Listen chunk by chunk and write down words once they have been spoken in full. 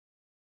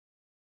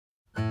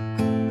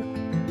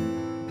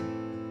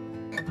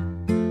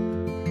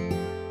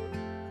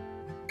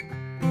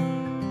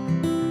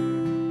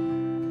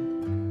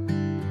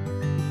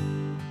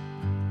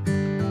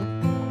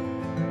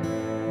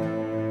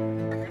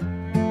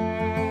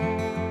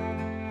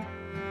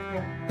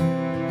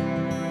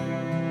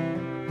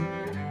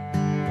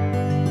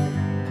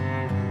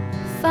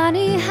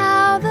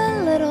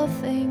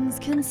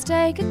and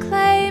stake a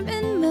claim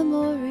in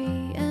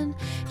memory and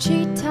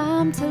cheat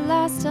time to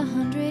last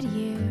 100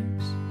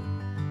 years.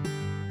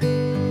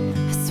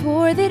 I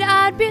swore that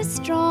I'd be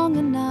strong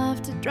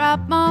enough to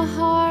drop my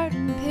heart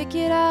and pick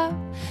it up,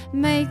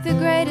 make the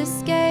great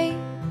escape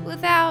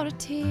without a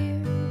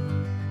tear.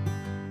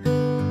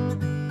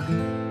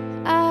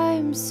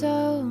 I'm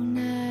so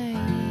naive,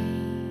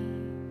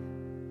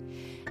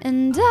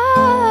 and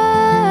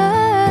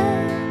I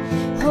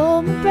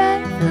hold my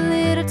breath a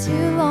little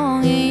too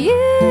long, and you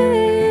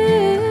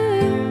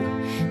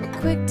were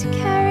quick to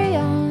carry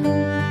on.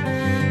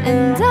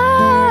 And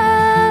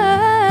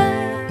I'm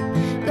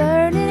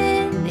learning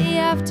in the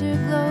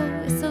afterglow,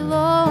 it's a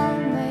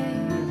long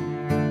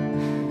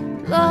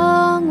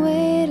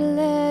way to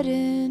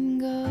letting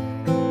go.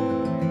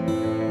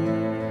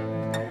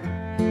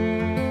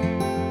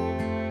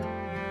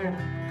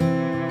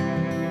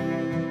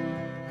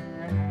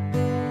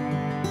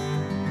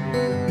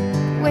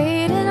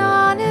 Waiting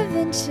on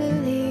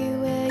eventually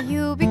where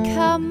you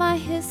become my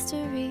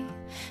history,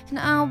 and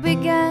I'll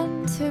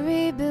begin to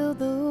rebuild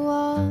the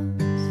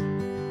walls.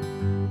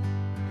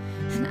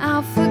 And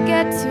I'll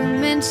forget to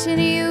mention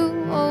you,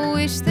 or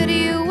wish that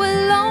you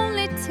were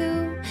lonely too.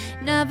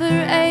 Never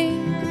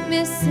ache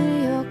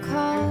missing your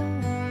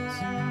calls.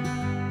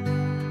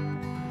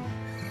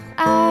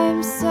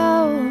 I'm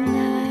so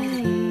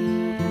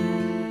naive,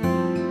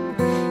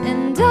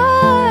 and I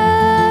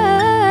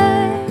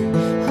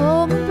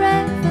hold my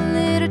breath a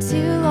little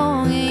too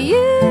long, and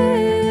you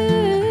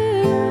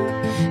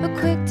are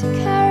quick to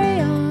carry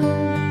on.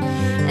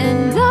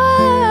 And I'm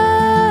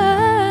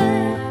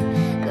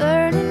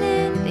learning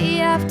in the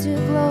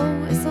afterglow,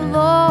 it's a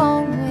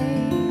long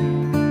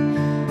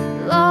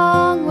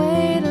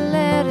way to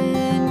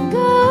letting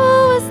go.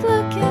 It's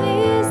looking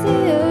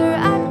easier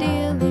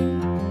ideally,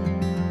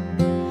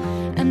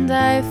 and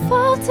I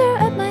falter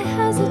at my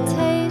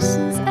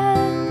hesitation's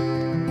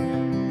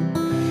end.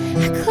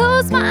 I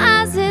close my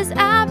eyes as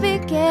I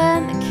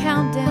began the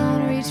countdown,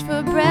 reach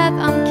for breath,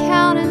 I'm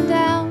counting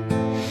down,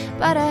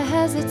 but I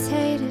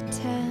hesitated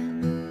 10.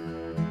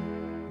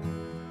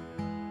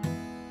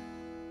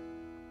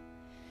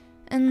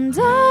 And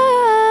I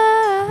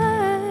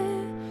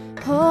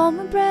hold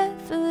my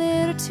breath a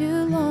little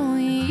too long,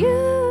 you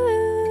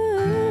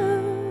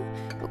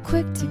were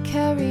quick to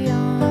carry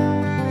on.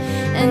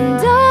 And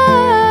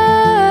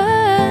I'm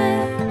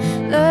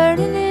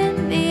learning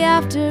in the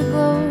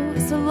afterglow,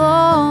 it's a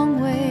long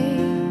way